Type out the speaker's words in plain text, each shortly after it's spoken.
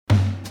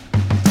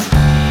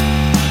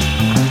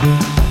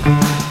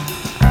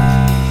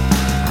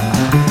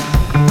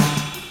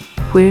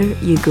where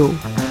you go.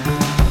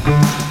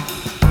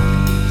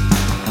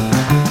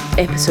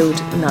 Episode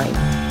 9.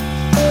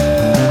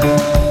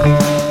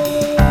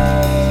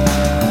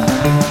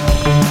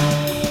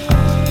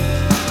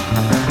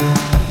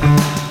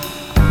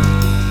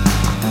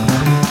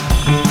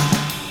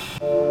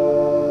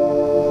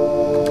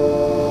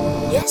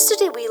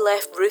 Yesterday we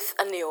left Ruth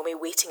and Naomi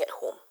waiting at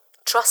home,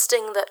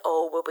 trusting that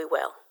all will be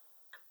well.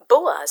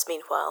 Boaz,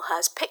 meanwhile,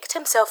 has picked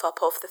himself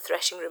up off the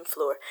threshing room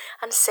floor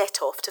and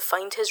set off to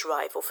find his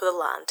rival for the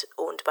land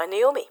owned by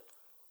Naomi.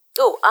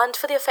 Oh, and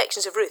for the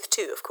affections of Ruth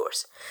too, of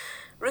course.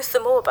 Ruth the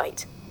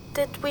Moabite.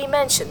 Did we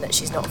mention that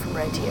she's not from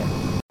round here?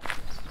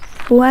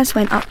 Boaz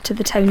went up to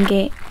the town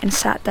gate and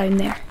sat down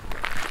there.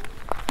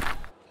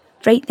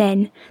 Right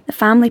then, the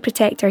family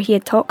protector he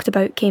had talked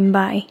about came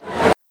by.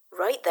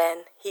 Right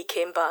then, he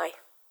came by.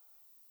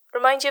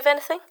 Remind you of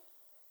anything?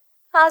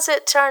 As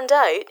it turned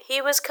out,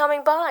 he was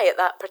coming by at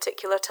that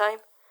particular time.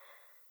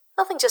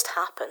 Nothing just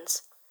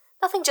happens.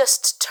 Nothing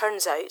just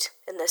turns out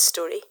in this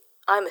story.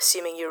 I'm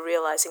assuming you're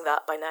realising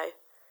that by now.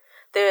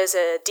 There is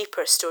a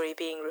deeper story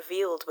being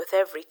revealed with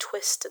every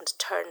twist and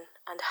turn,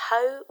 and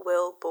how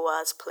will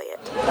Boaz play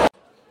it?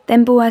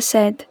 Then Boaz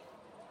said,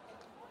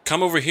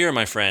 "Come over here,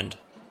 my friend.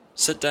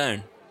 Sit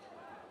down."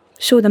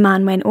 So the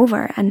man went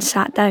over and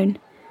sat down.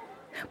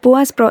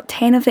 Boaz brought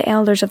 10 of the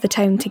elders of the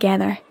town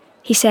together.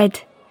 He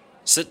said,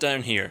 "Sit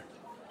down here."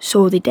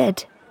 So they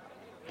did.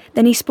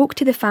 Then he spoke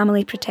to the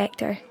family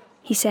protector.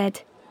 He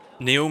said,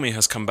 "Naomi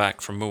has come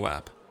back from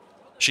Moab.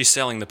 She's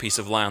selling the piece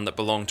of land that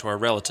belonged to our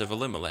relative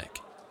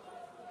Elimelech.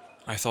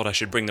 I thought I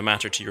should bring the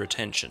matter to your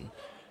attention.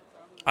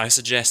 I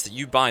suggest that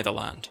you buy the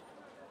land.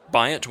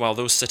 Buy it while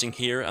those sitting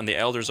here and the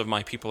elders of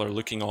my people are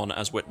looking on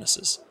as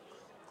witnesses.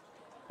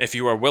 If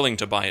you are willing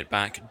to buy it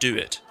back, do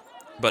it.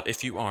 But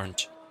if you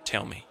aren't,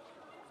 tell me.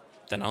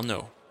 Then I'll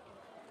know.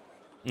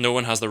 No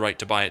one has the right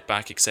to buy it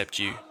back except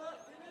you,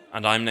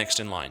 and I'm next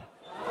in line."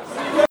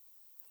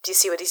 Do you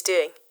see what he's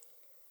doing?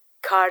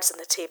 Cards on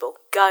the table,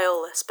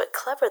 guileless but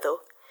clever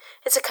though.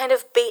 It's a kind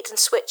of bait and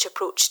switch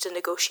approach to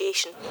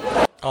negotiation.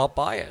 "I'll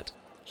buy it,"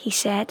 he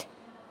said.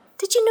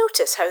 Did you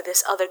notice how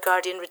this other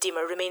guardian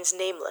redeemer remains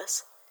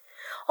nameless?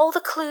 All the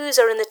clues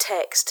are in the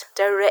text,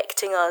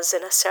 directing us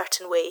in a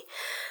certain way,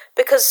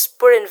 because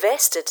we're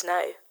invested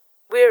now.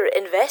 We're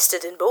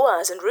invested in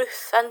Boaz and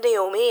Ruth and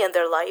Naomi and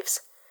their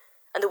lives.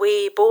 And the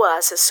way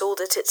Boaz has sold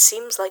it, it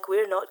seems like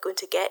we're not going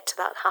to get to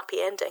that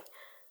happy ending.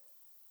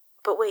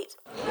 But wait.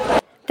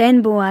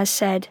 Then Boaz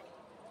said,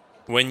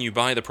 "When you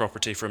buy the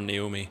property from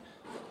Naomi,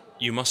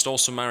 you must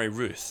also marry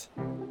Ruth.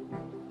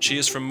 She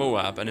is from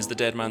Moab and is the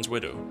dead man's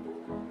widow.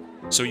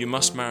 So you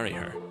must marry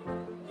her.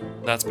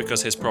 That's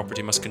because his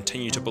property must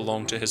continue to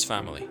belong to his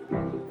family."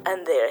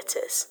 And there it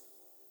is.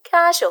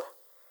 Casual.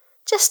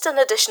 Just an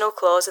additional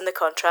clause in the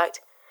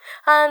contract.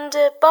 And,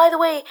 by the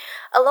way,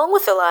 along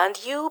with the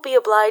land, you'll be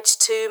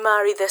obliged to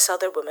marry this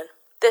other woman,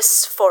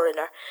 this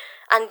foreigner,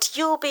 and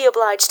you'll be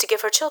obliged to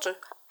give her children.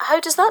 How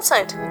does that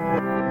sound?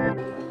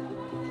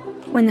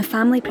 When the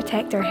family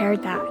protector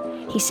heard that,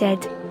 he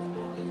said,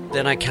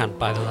 "Then I can't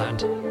buy the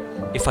land.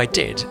 If I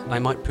did, I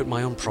might put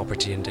my own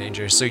property in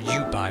danger, so you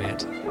buy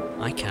it.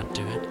 I can't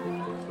do it."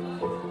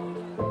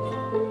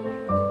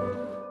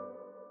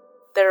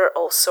 There are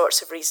all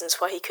sorts of reasons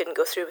why he couldn't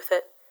go through with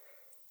it.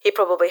 He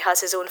probably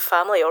has his own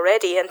family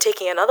already, and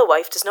taking another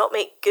wife does not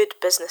make good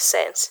business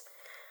sense.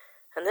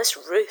 And this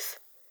Ruth,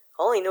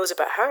 all he knows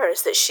about her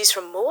is that she's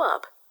from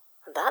Moab,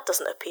 and that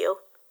doesn't appeal.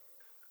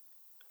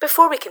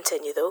 Before we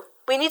continue, though,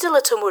 we need a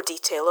little more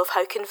detail of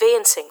how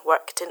conveyancing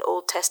worked in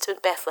Old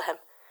Testament Bethlehem.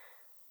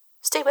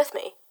 Stay with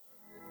me.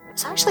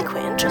 It's actually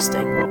quite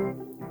interesting.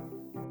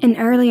 In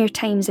earlier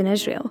times in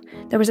Israel,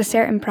 there was a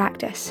certain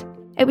practice.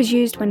 It was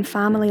used when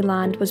family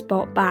land was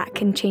bought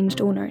back and changed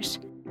owners.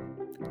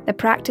 The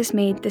practice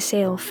made the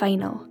sale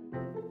final.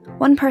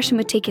 One person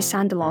would take his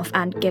sandal off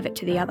and give it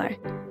to the other.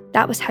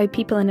 That was how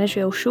people in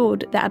Israel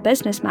showed that a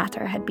business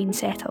matter had been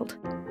settled.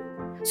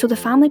 So the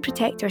family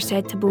protector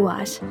said to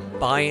Boaz,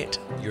 "Buy it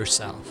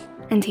yourself."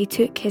 And he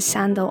took his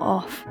sandal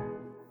off.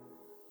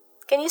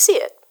 Can you see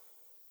it?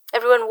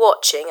 Everyone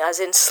watching, as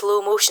in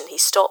slow motion, he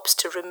stops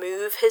to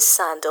remove his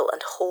sandal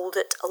and hold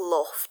it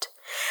aloft.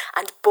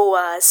 And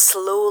Boaz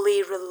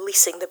slowly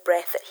releasing the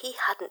breath that he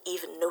hadn't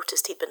even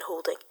noticed he'd been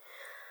holding.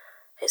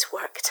 It's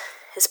worked.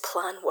 His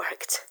plan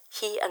worked.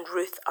 He and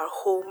Ruth are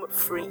home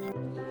free.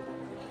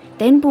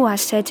 Then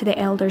Boaz said to the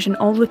elders and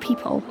all the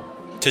people,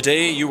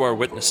 "Today you are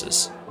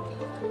witnesses.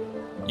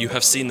 You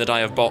have seen that I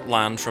have bought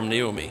land from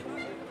Naomi.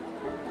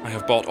 I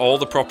have bought all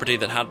the property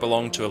that had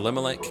belonged to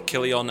Elimelech,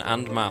 Chilion,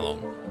 and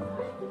Mahlon.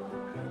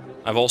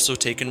 I've also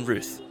taken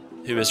Ruth,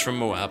 who is from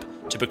Moab,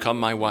 to become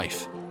my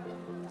wife.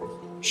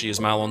 She is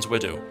Mahlon's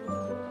widow.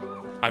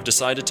 I've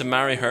decided to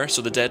marry her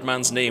so the dead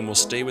man's name will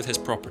stay with his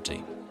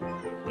property.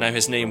 Now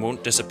his name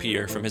won't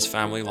disappear from his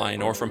family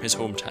line or from his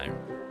hometown.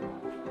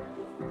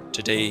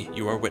 Today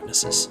you are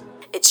witnesses."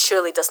 It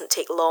surely doesn't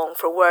take long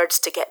for words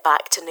to get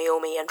back to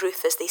Naomi and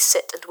Ruth as they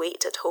sit and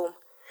wait at home.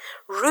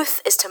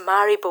 Ruth is to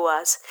marry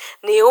Boaz.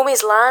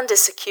 Naomi's land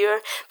is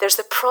secure. There's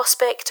the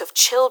prospect of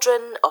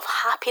children, of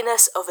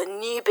happiness, of a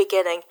new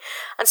beginning.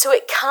 And so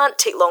it can't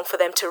take long for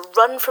them to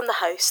run from the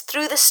house,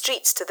 through the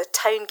streets to the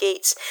town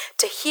gates,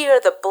 to hear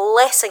the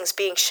blessings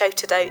being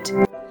shouted out.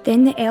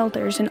 Then the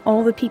elders and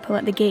all the people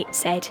at the gate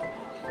said,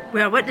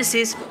 "We are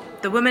witnesses.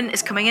 The woman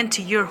is coming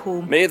into your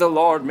home." May the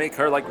Lord make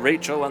her like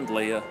Rachel and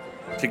Leah.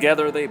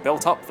 Together they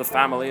built up the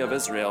family of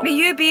Israel. May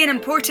you be an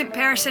important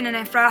person in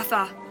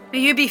Ephrathah. May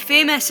you be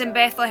famous in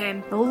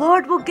Bethlehem. The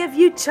Lord will give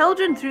you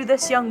children through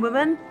this young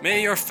woman.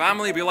 May your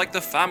family be like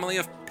the family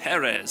of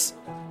Perez.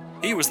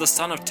 He was the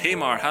son of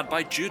Tamar, had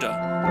by Judah.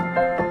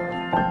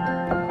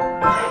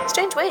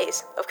 Strange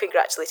ways of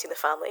congratulating the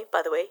family,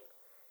 by the way.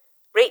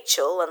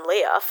 Rachel and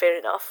Leah, fair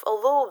enough,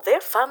 although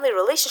their family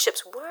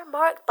relationships were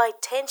marked by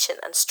tension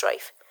and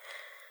strife.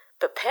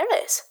 But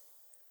Perez,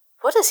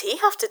 what does he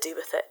have to do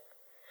with it?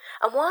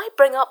 And why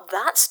bring up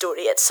that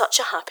story at such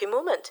a happy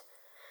moment?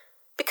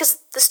 Because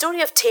the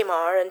story of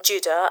Tamar and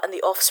Judah and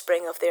the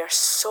offspring of their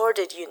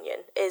sordid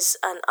union is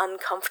an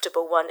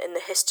uncomfortable one in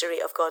the history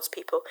of God's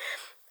people,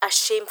 a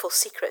shameful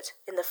secret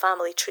in the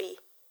family tree.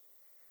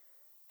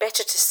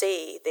 Better to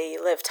say they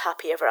lived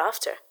happy ever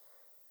after.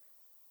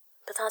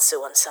 But that's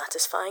so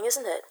unsatisfying,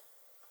 isn't it?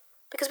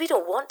 Because we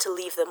don't want to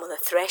leave them on the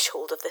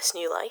threshold of this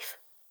new life.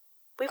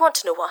 We want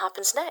to know what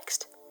happens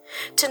next.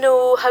 To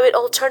know how it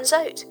all turns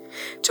out.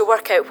 To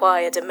work out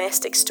why a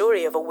domestic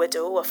story of a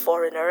widow, a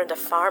foreigner and a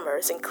farmer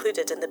is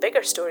included in the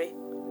bigger story.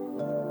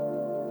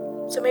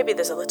 So maybe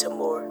there's a little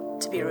more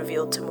to be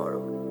revealed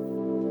tomorrow.